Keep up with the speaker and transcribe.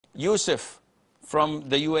Yusuf from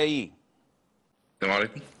the UAE. Salam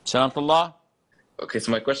alaikum. Salam. Okay,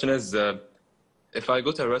 so my question is, if I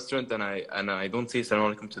go to a restaurant and I don't say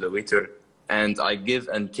salam alaikum to the waiter, and I give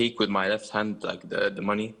and take with my left hand like the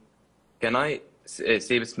money, can I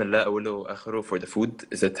say Bismillah awwaluhu wa akhiruhu for the food?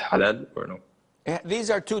 Is it halal or no? These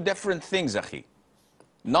are two different things, akhi.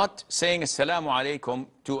 Not saying assalamu alaikum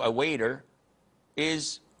to a waiter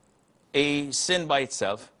is a sin by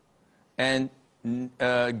itself, and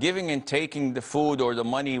giving and taking the food or the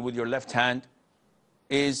money with your left hand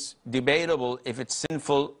is debatable if it's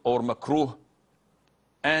sinful or makruh.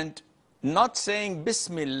 And not saying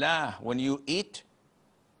Bismillah when you eat,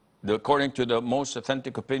 according to the most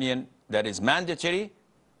authentic opinion that is mandatory,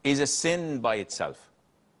 is a sin by itself.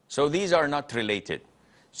 So these are not related.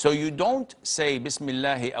 So you don't say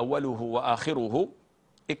Bismillahi awwaluhu wa akhiruhu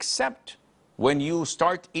except when you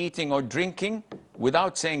start eating or drinking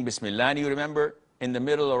without saying Bismillah, and you remember in the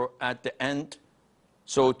middle or at the end.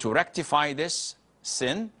 So to rectify this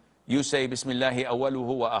sin, you say Bismillahi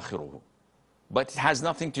awwaluhu wa akhiruhu. But it has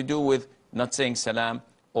nothing to do with not saying salam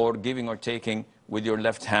or giving or taking with your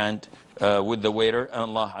left hand with the waiter, and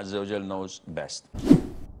Allah Azza wa Jal knows best.